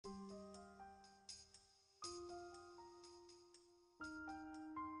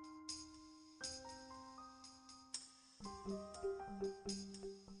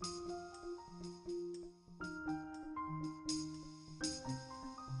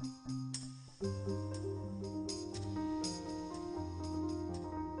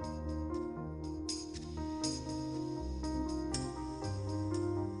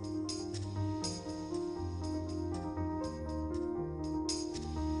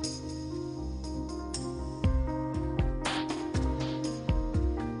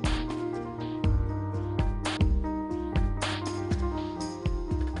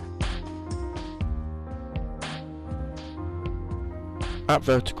At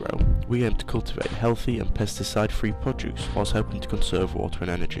VertiGrow, we aim to cultivate healthy and pesticide-free produce whilst helping to conserve water and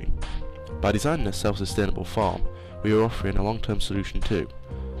energy. By designing a self-sustainable farm, we are offering a long-term solution to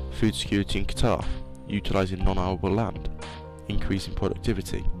food security in Qatar, utilising non-arable land, increasing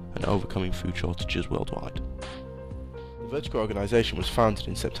productivity, and overcoming food shortages worldwide. The VertiGrow organisation was founded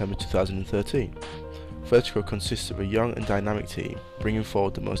in September 2013. VertiGrow consists of a young and dynamic team bringing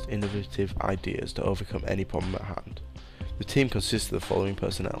forward the most innovative ideas to overcome any problem at hand. The team consists of the following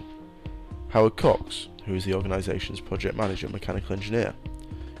personnel: Howard Cox, who is the organisation's project manager and mechanical engineer;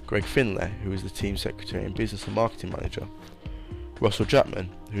 Greg Finlay, who is the team secretary and business and marketing manager; Russell Jackman,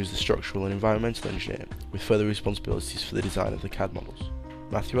 who is the structural and environmental engineer, with further responsibilities for the design of the CAD models;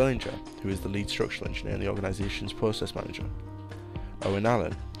 Matthew Ellinger, who is the lead structural engineer and the organisation's process manager; Owen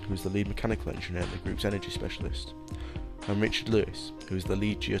Allen, who is the lead mechanical engineer and the group's energy specialist; and Richard Lewis, who is the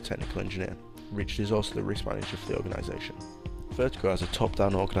lead geotechnical engineer. Richard is also the risk manager for the organisation. VertiGrow has a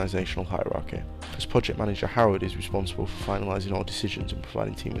top-down organisational hierarchy. As project manager, Howard is responsible for finalising all decisions and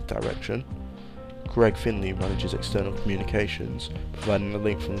providing team with direction. Greg Finlay manages external communications, providing a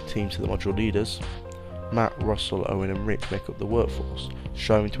link from the team to the module leaders. Matt, Russell, Owen and Rich make up the workforce,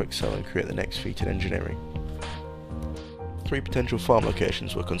 striving to excel and create the next feat in engineering. 3 potential farm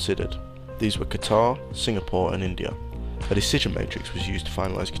locations were considered. These were Qatar, Singapore and India. A decision matrix was used to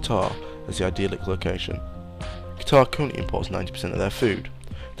finalise Qatar as the idyllic location. Qatar currently imports 90% of their food.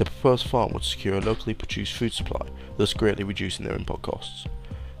 The proposed farm would secure a locally produced food supply, thus greatly reducing their import costs.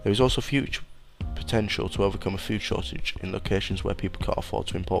 There is also future potential to overcome a food shortage in locations where people can't afford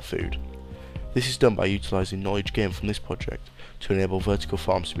to import food. This is done by utilising knowledge gained from this project to enable vertical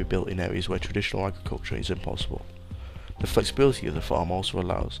farms to be built in areas where traditional agriculture is impossible. The flexibility of the farm also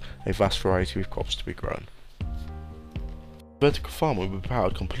allows a vast variety of crops to be grown. The vertical farm will be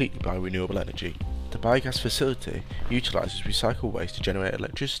powered completely by renewable energy. The biogas facility utilises recycled waste to generate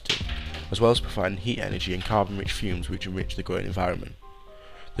electricity, as well as providing heat energy and carbon-rich fumes which enrich the growing environment.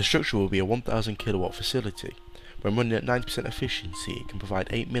 The structure will be a 1000 kilowatt facility. When running at 90% efficiency, it can provide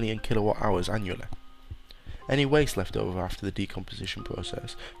 8 million kilowatt hours annually. Any waste left over after the decomposition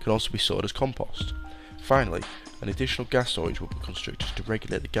process can also be stored as compost. Finally, an additional gas storage will be constructed to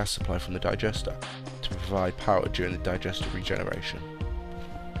regulate the gas supply from the digester to provide power during the digester regeneration.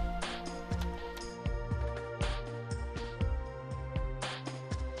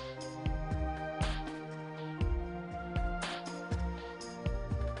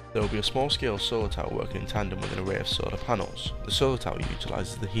 There will be a small-scale solar tower working in tandem with an array of solar panels. The solar tower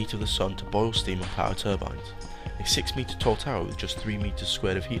utilises the heat of the sun to boil steam and power turbines. A 6 metre tall tower with just 3 metres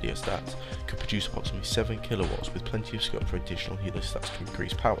squared of heliostats could produce approximately 7 kilowatts with plenty of scope for additional heliostats to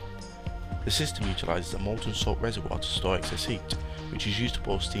increase power. The system utilises a molten salt reservoir to store excess heat, which is used to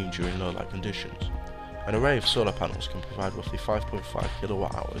boil steam during low light conditions. An array of solar panels can provide roughly 5.5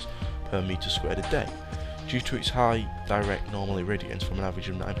 kilowatt hours per metre squared a day, due to its high direct normal irradiance from an average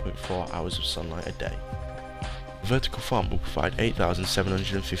of 9.4 hours of sunlight a day. The vertical farm will provide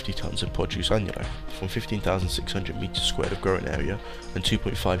 8,750 tonnes of produce annually, from 15,600 metres squared of growing area and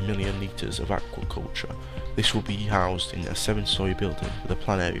 2.5 million litres of aquaculture. This will be housed in a 7-storey building with a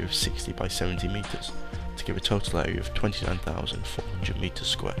planned area of 60 by 70 metres, to give a total area of 29,400 metres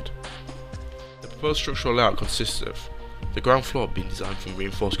squared. The proposed structural layout consists of the ground floor being designed from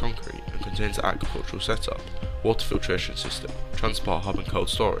reinforced concrete and contains an agricultural setup, water filtration system, transport hub and cold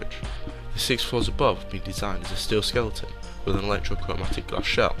storage. The 6 floors above have been designed as a steel skeleton with an electrochromatic glass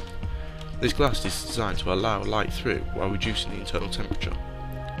shell. This glass is designed to allow light through while reducing the internal temperature.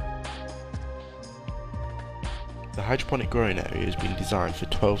 The hydroponic growing area has been designed for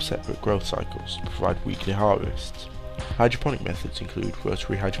 12 separate growth cycles to provide weekly harvests. Hydroponic methods include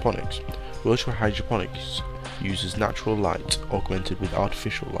rotary hydroponics. Rotary hydroponics uses natural light augmented with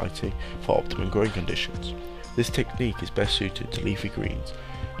artificial lighting for optimum growing conditions. This technique is best suited to leafy greens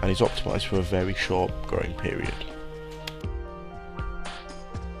and is optimised for a very short growing period.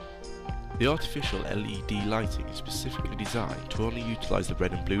 The artificial LED lighting is specifically designed to only utilise the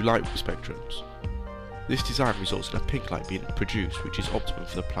red and blue light spectrums. This design results in a pink light being produced, which is optimum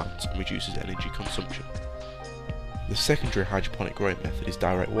for the plants and reduces energy consumption. The secondary hydroponic growing method is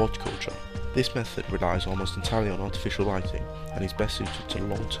direct water culture. This method relies almost entirely on artificial lighting and is best suited to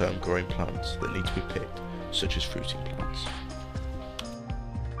long-term growing plants that need to be picked, such as fruiting plants.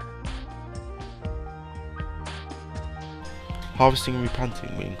 Harvesting and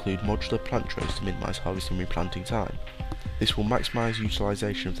replanting will include modular plant trays to minimise harvesting and replanting time. This will maximise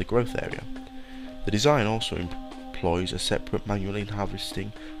utilisation of the growth area. The design also employs a separate manually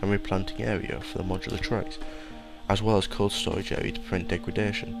harvesting and replanting area for the modular trays, as well as cold storage area to prevent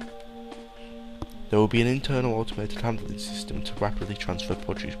degradation. There will be an internal automated handling system to rapidly transfer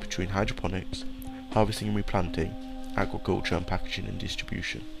produce between hydroponics, harvesting and replanting, aquaculture and packaging and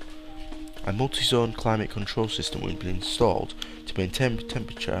distribution. A multi-zone climate control system will be installed to maintain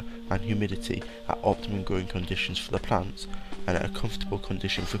temperature and humidity at optimum growing conditions for the plants and at a comfortable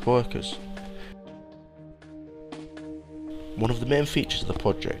condition for workers. One of the main features of the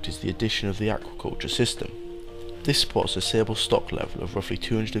project is the addition of the aquaculture system. This supports a stable stock level of roughly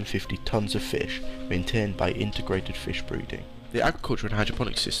 250 tonnes of fish maintained by integrated fish breeding. The aquaculture and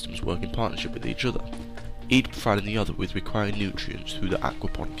hydroponic systems work in partnership with each other, each providing the other with required nutrients through the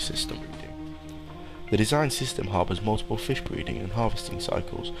aquaponic system. The design system harbours multiple fish breeding and harvesting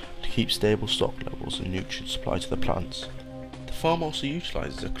cycles to keep stable stock levels and nutrient supply to the plants. The farm also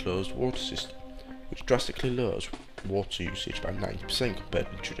utilises a closed water system, which drastically lowers water usage by 90% compared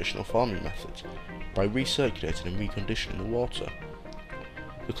with traditional farming methods, by recirculating and reconditioning the water.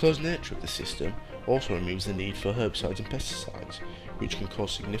 The closed nature of the system also removes the need for herbicides and pesticides, which can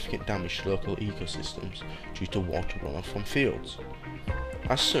cause significant damage to local ecosystems due to water runoff from fields.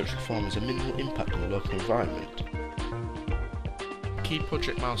 As such, the farm has a minimal impact on the local environment. Key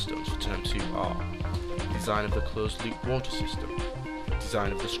project milestones for Term 2 are design of the closed loop water system,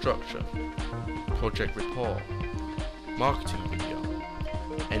 design of the structure, project report, marketing video,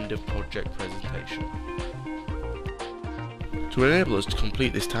 end of project presentation. To enable us to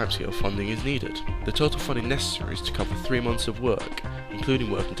complete this timescale, funding is needed. The total funding necessary is to cover 3 months of work,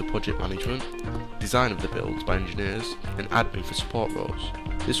 including work into project management, design of the builds by engineers, and admin for support roles.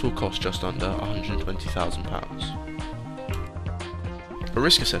 This will cost just under £120,000. A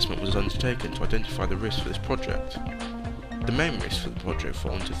risk assessment was undertaken to identify the risks for this project. The main risks for the project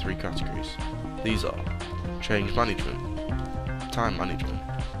fall into 3 categories. These are change management, time management,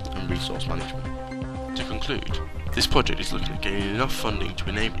 and resource management. To conclude, this project is looking at gaining enough funding to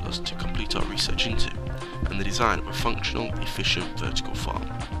enable us to complete our research into and the design of a functional, efficient vertical farm,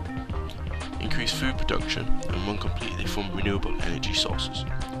 increase food production and run completely from renewable energy sources.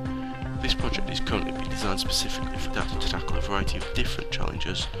 This project is currently being designed specifically for data to tackle a variety of different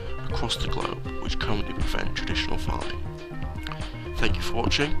challenges across the globe which currently prevent traditional farming. Thank you for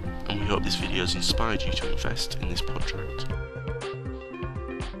watching, and we hope this video has inspired you to invest in this project.